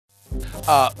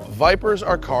Vipers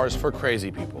are cars for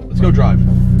crazy people. Let's go drive.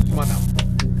 Come on now.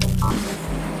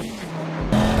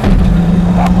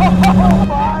 Oh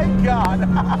my God!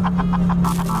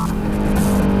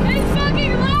 It's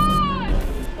fucking loud!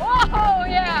 Whoa,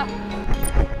 yeah!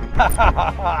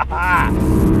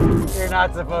 You're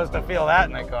not supposed to feel that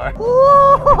in a car.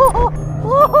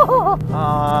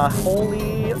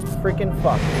 Holy freaking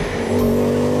fuck.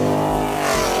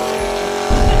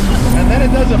 And then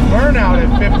it does a burnout at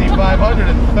 5,500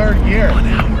 in third gear. 1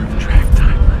 hour of track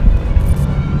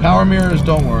time. Power mirrors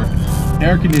don't work.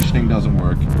 Air conditioning doesn't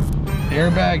work.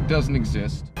 Airbag doesn't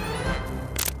exist.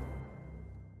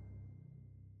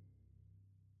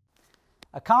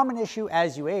 A common issue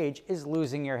as you age is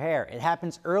losing your hair. It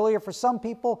happens earlier for some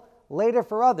people, later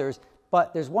for others,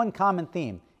 but there's one common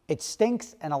theme. It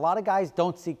stinks, and a lot of guys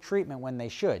don't seek treatment when they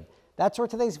should. That's where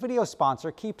today's video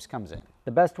sponsor, Keeps, comes in.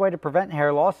 The best way to prevent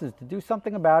hair loss is to do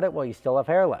something about it while you still have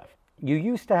hair left. You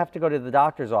used to have to go to the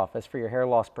doctor's office for your hair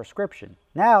loss prescription.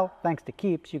 Now, thanks to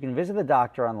Keeps, you can visit the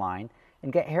doctor online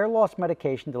and get hair loss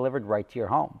medication delivered right to your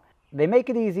home. They make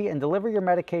it easy and deliver your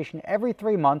medication every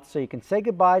 3 months so you can say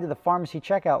goodbye to the pharmacy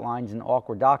checkout lines and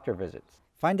awkward doctor visits.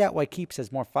 Find out why Keeps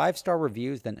has more 5-star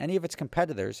reviews than any of its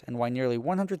competitors and why nearly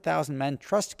 100,000 men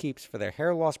trust Keeps for their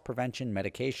hair loss prevention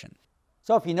medication.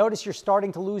 So if you notice you're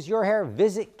starting to lose your hair,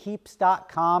 visit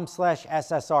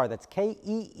keeps.com/SSR. That's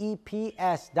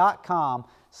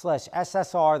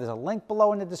KEEPS.com/SSR. There's a link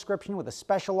below in the description with a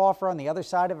special offer on the other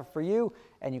side of it for you,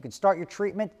 and you can start your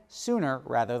treatment sooner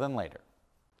rather than later.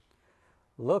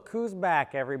 Look who's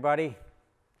back, everybody.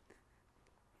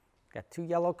 Got 2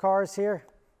 yellow cars here,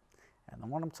 and the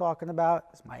one I'm talking about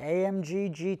is my AMG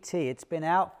GT. It's been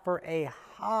out for a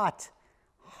hot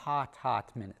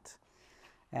minute.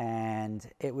 And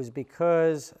it was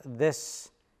because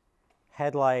this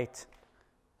headlight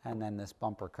and then this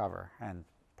bumper cover and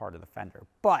part of the fender.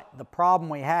 But the problem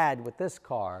we had with this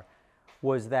car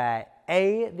was that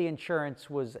the insurance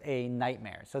was a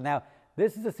nightmare. So now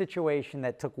this is a situation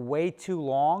that took way too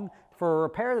long for a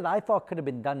repair that I thought could have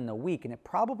been done in a week, and it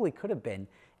probably could have been,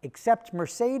 except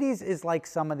Mercedes is like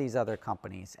some of these other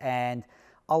companies. And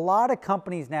a lot of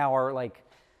companies now are like,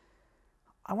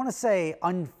 I want to say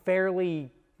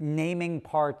unfairly naming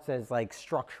parts as like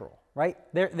structural, right?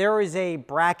 There is a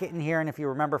bracket in here, and if you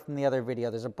remember from the other video,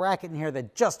 there's a bracket in here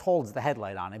that just holds the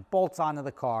headlight on. It bolts onto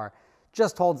the car,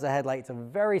 just holds the headlight. It's a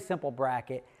very simple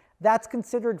bracket. That's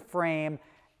considered frame.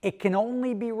 It can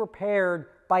only be repaired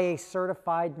by a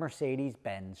certified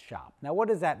Mercedes-Benz shop. Now, what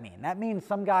does that mean? That means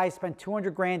some guy spent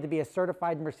 200 grand to be a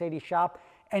certified Mercedes shop,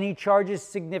 and he charges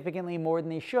significantly more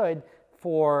than he should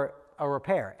for a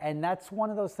repair. And that's one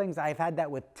of those things. I've had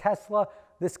that with Tesla.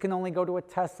 This can only go to a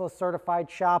Tesla certified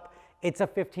shop. It's a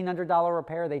 $1,500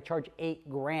 repair. They charge 8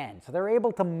 grand. So they're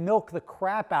able to milk the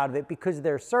crap out of it because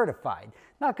they're certified.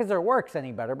 Not because their work's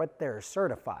any better, but they're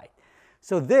certified.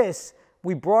 So this,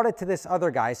 we brought it to this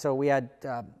other guy. So we had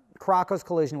Crocco's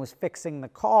Collision was fixing the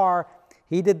car.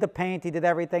 He did the paint, he did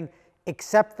everything,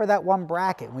 except for that one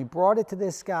bracket. And we brought it to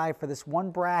this guy for this one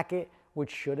bracket,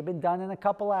 which should have been done in a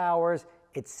couple hours.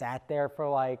 It sat there for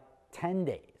like 10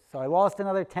 days. So I lost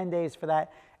another 10 days for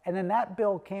that. And then that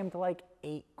bill came to like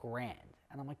 8 grand.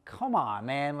 And I'm like, come on,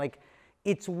 man. Like,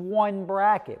 it's one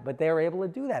bracket. But they were able to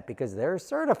do that because they're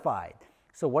certified.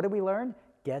 So what did we learn?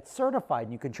 Get certified.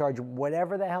 And you can charge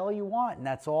whatever the hell you want. And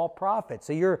that's all profit.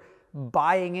 So you're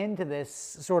buying into this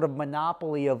sort of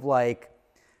monopoly of like,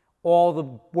 all the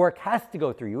work has to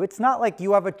go through you. It's not like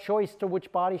you have a choice to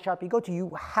which body shop you go to.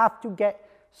 You have to get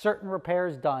certain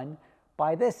repairs done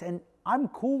by this. And I'm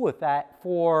cool with that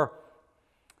for,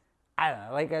 I don't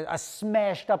know, like a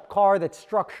smashed up car that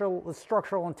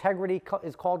structural integrity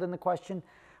is called into question.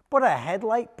 But a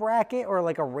headlight bracket or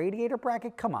like a radiator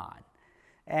bracket, come on.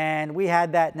 And we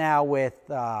had that now with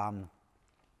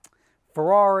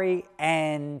Ferrari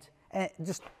and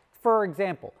just for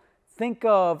example, think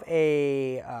of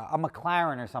a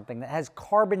McLaren or something that has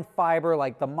carbon fiber,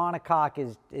 like the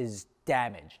monocoque is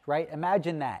damaged, right?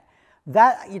 Imagine that.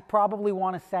 That you'd probably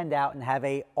want to send out and have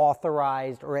a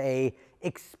authorized or a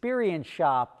experienced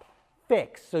shop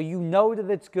fix. So you know that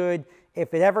it's good.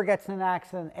 If it ever gets in an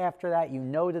accident after that, you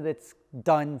know that it's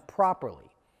done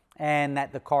properly and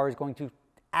that the car is going to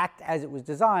act as it was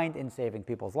designed in saving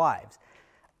people's lives.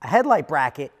 A headlight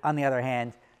bracket, on the other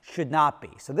hand, should not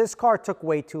be. So this car took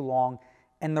way too long.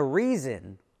 And the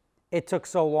reason it took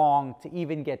so long to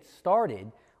even get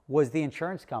started was the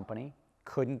insurance company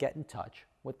couldn't get in touch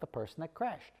with the person that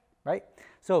crashed, right?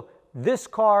 So this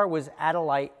car was at a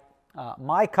light.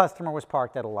 My customer was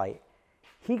parked at a light.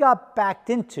 He got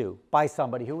backed into by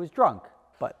somebody who was drunk,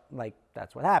 but like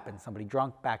that's what happens. Somebody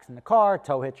drunk backs in the car,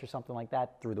 tow hitch or something like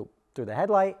that through the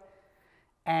headlight.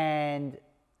 And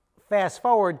fast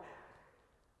forward,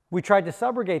 we tried to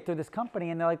subrogate through this company,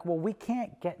 and they're like, well, we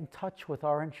can't get in touch with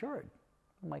our insured.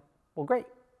 I'm like, well, great.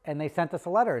 And they sent us a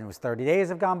letter, and it was 30 days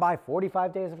have gone by,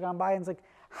 45 days have gone by, and it's like,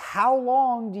 how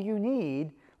long do you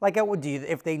need? Like,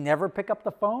 if they never pick up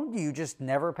the phone, do you just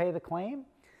never pay the claim?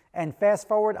 And fast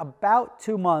forward about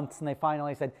 2 months, and they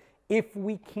finally said, if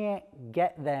we can't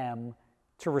get them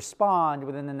to respond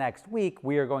within the next week,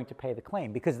 we are going to pay the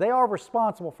claim, because they are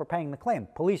responsible for paying the claim.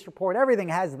 Police report, everything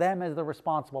has them as the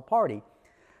responsible party.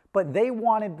 But they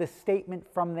wanted the statement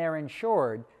from their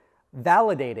insured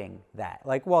validating that.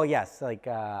 Like, well, yes, like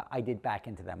I did back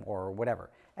into them or whatever.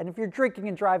 And if you're drinking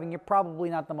and driving, you're probably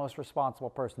not the most responsible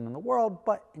person in the world,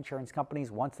 but insurance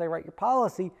companies, once they write your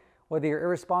policy, whether you're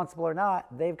irresponsible or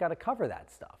not, they've got to cover that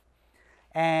stuff.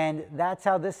 And that's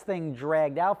how this thing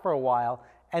dragged out for a while.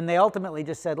 And they ultimately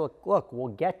just said, look,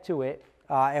 we'll get to it.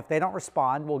 If they don't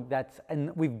respond,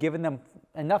 and we've given them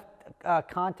enough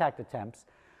contact attempts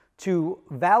to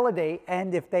validate,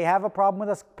 and if they have a problem with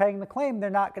us paying the claim,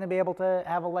 they're not going to be able to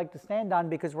have a leg to stand on,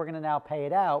 because we're going to now pay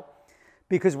it out,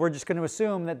 because we're just going to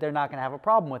assume that they're not going to have a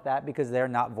problem with that because they're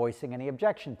not voicing any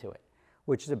objection to it,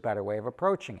 which is a better way of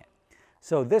approaching it.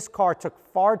 So this car took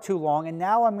far too long, and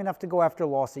now I'm going to have to go after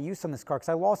loss of use on this car, because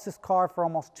I lost this car for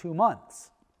almost 2 months,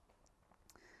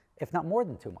 if not more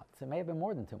than 2 months. It may have been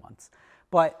more than 2 months.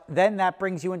 But then that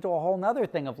brings you into a whole other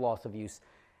thing of loss of use.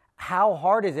 How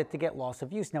hard is it to get loss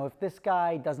of use? Now, if this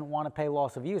guy doesn't want to pay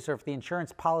loss of use, or if the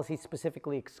insurance policy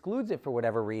specifically excludes it for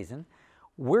whatever reason,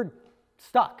 we're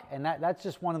stuck. And that's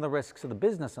just one of the risks of the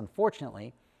business,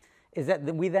 unfortunately, is that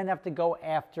we then have to go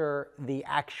after the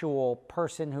actual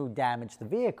person who damaged the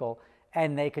vehicle,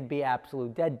 and they could be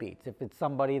absolute deadbeats. If it's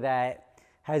somebody that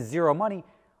has zero money,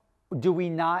 do we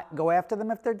not go after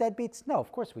them if they're deadbeats? No,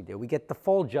 of course we do. We get the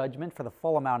full judgment for the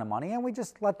full amount of money, and we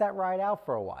just let that ride out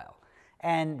for a while.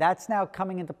 And that's now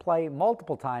coming into play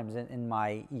multiple times in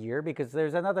my year, because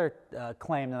there's another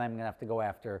claim that I'm going to have to go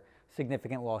after,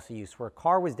 significant loss of use, where a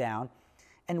car was down.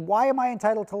 And why am I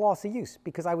entitled to loss of use?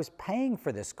 Because I was paying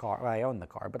for this car. Well, I own the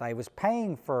car, but I was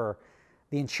paying for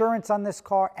the insurance on this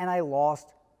car, and I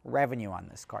lost revenue on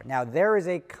this car. Now, there is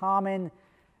a common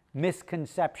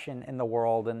misconception in the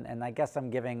world, and I guess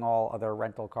I'm giving all other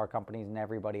rental car companies and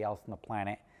everybody else on the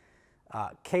planet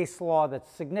case law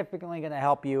that's significantly going to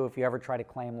help you if you ever try to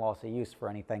claim loss of use for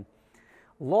anything.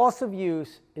 Loss of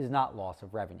use is not loss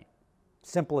of revenue.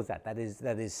 Simple as that. That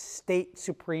is state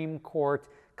Supreme Court,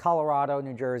 Colorado,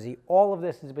 New Jersey. All of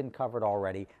this has been covered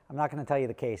already. I'm not going to tell you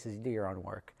the cases. You do your own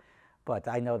work. But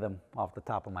I know them off the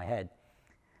top of my head.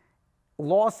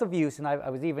 Loss of use, and I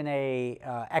was even a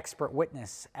expert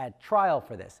witness at trial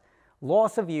for this.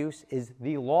 Loss of use is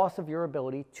the loss of your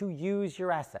ability to use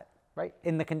your asset, right,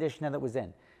 in the condition that it was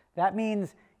in. That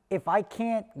means if I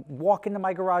can't walk into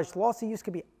my garage, loss of use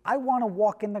could be, I want to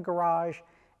walk in the garage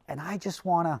and I just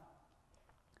want to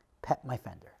pet my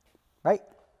fender, right?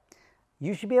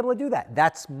 You should be able to do that.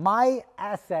 That's my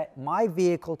asset, my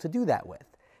vehicle to do that with.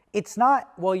 It's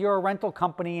not, well, you're a rental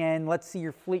company and let's see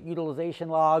your fleet utilization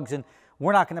logs and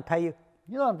we're not going to pay you.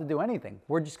 You don't have to do anything.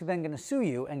 We're just then going to sue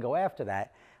you and go after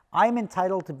that. I'm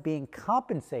entitled to being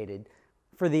compensated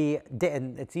for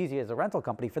and it's easy as a rental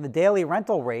company, for the daily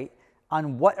rental rate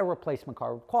on what a replacement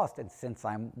car would cost. And since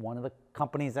I'm one of the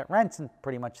companies that rents, and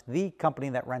pretty much the company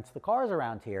that rents the cars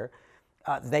around here,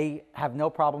 they have no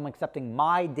problem accepting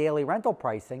my daily rental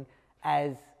pricing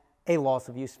as a loss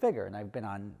of use figure. And I've been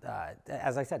on,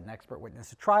 as I said, an expert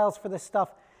witness at trials for this stuff.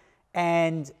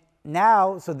 And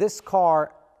now, so this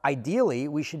car, ideally,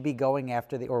 we should be going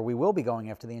after we will be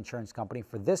going after the insurance company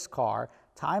for this car,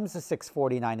 times the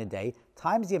 $649 a day,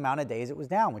 times the amount of days it was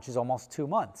down, which is almost 2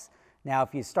 months. Now,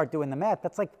 if you start doing the math,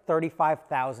 that's like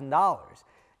 $35,000.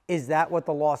 Is that what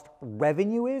the lost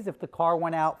revenue is if the car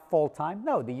went out full time?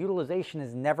 No, the utilization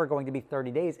is never going to be 30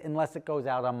 days unless it goes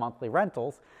out on monthly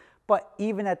rentals. But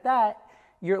even at that,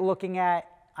 you're looking at,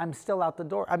 I'm still out the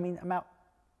door. I mean, I'm out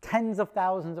tens of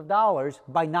thousands of dollars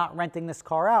by not renting this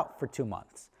car out for 2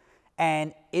 months.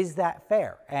 And is that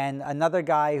fair? And another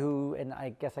guy who, and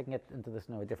I guess I can get into this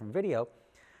in a different video,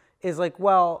 is like,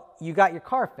 well, you got your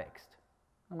car fixed.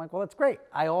 I'm like, well, that's great.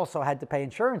 I also had to pay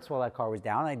insurance while that car was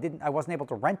down. I wasn't able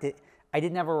to rent it. I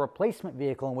didn't have a replacement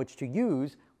vehicle in which to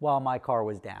use while my car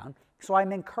was down. So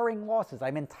I'm incurring losses.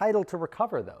 I'm entitled to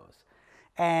recover those.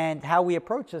 And how we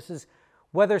approach this is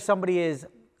whether somebody is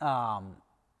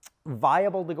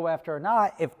viable to go after or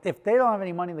not. If they don't have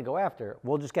any money to go after,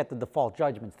 we'll just get the default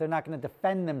judgments. They're not going to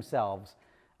defend themselves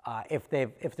if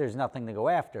there's nothing to go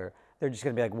after. They're just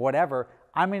going to be like, whatever,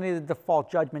 I'm going to need a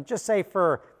default judgment, just say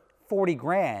for 40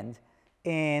 grand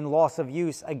in loss of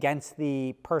use against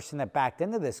the person that backed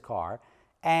into this car,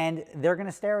 and they're going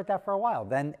to stare at that for a while.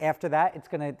 Then after that, it's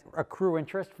going to accrue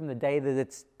interest from the day that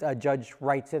its judge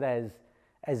writes it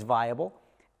as viable,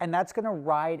 and that's going to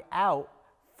ride out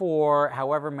for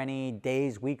however many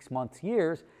days, weeks, months,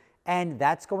 years, and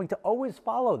that's going to always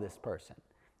follow this person.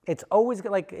 It's always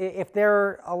like if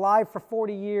they're alive for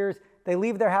 40 years, they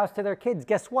leave their house to their kids.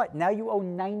 Guess what? Now you owe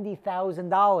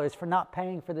 $90,000 for not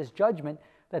paying for this judgment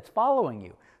that's following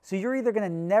you. So you're either going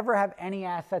to never have any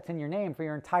assets in your name for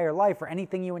your entire life, or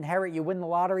anything you inherit, you win the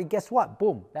lottery. Guess what?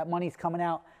 Boom, that money's coming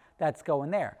out. That's going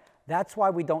there. That's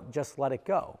why we don't just let it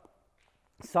go.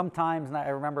 Sometimes, and I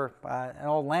remember an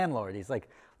old landlord, he's like,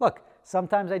 look,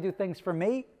 sometimes I do things for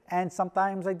me, and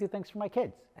sometimes I do things for my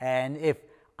kids. And if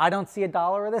I don't see a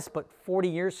dollar of this, but 40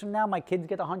 years from now, my kids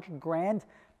get 100 grand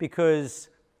because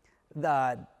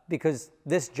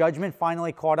this judgment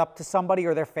finally caught up to somebody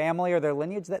or their family or their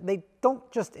lineage, that they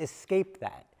don't just escape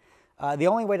that. The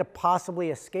only way to possibly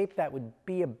escape that would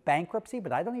be a bankruptcy,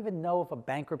 but I don't even know if a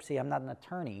bankruptcy, I'm not an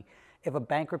attorney, if a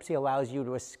bankruptcy allows you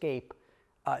to escape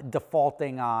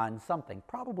defaulting on something.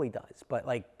 Probably does, but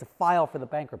like to file for the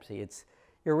bankruptcy,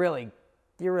 you're really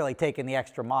taking the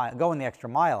extra mile, going the extra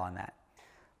mile on that.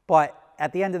 But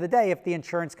at the end of the day, if the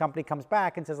insurance company comes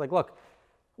back and says like, look,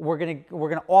 we're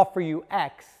gonna offer you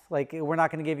X, like we're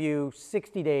not gonna give you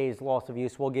 60 days loss of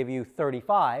use, we'll give you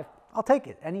 35, I'll take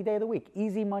it any day of the week.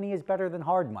 Easy money is better than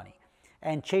hard money,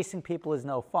 and chasing people is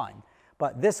no fun.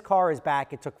 But this car is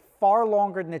back. It took far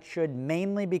longer than it should,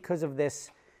 mainly because of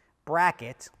this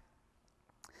bracket,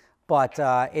 but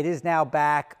it is now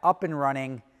back up and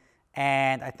running,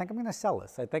 and I think I'm gonna sell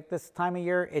this. I think this time of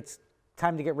year, it's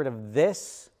time to get rid of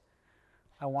this.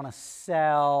 I wanna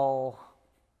sell,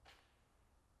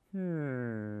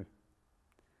 my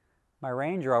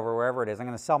Range Rover, wherever it is. I'm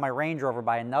gonna sell my Range Rover,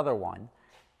 buy another one,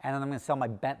 and then I'm gonna sell my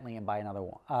Bentley and buy another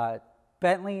one.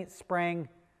 Bentley, spring,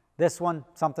 this one,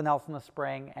 something else in the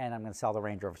spring, and I'm gonna sell the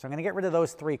Range Rover. So I'm gonna get rid of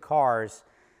those 3 cars,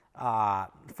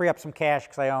 free up some cash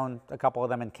because I own a couple of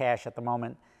them in cash at the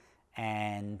moment,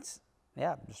 and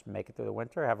yeah, just make it through the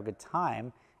winter, have a good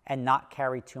time, and not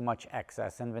carry too much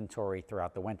excess inventory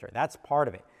throughout the winter. That's part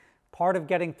of it. Part of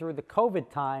getting through the COVID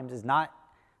times is not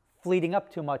fleeting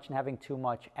up too much and having too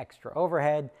much extra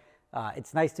overhead.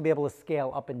 It's nice to be able to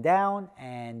scale up and down,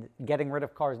 and getting rid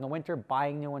of cars in the winter,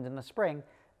 buying new ones in the spring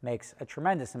makes a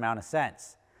tremendous amount of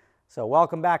sense. So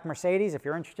welcome back, Mercedes. If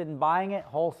you're interested in buying it,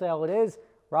 wholesale it is.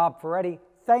 Rob Ferretti,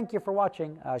 thank you for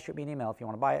watching. Shoot me an email if you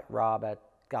want to buy it,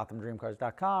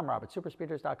 rob@gothamdreamcars.com,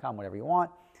 rob@superspeeders.com, whatever you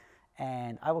want.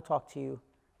 And I will talk to you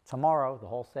tomorrow. The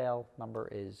wholesale number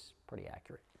is pretty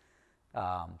accurate.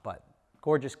 But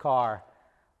gorgeous car,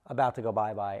 about to go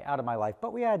bye-bye, out of my life.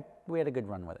 But we had a good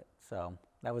run with it. So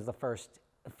that was the first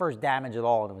damage at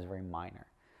all, and it was very minor.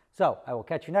 So I will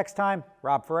catch you next time.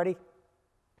 Rob Ferretti,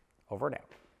 over and out.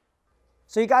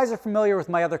 So you guys are familiar with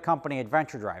my other company,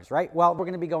 Adventure Drives, right? Well, we're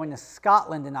going to be going to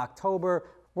Scotland in October.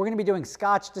 We're going to be doing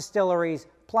Scotch distilleries,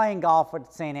 playing golf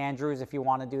at St. Andrews if you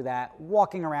want to do that,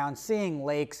 walking around, seeing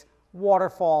lakes,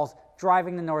 waterfalls,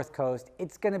 driving the North Coast.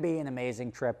 It's going to be an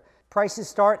amazing trip. Prices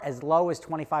start as low as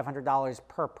 $2,500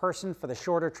 per person for the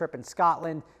shorter trip in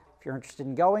Scotland. If you're interested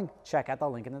in going, check out the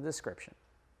link in the description.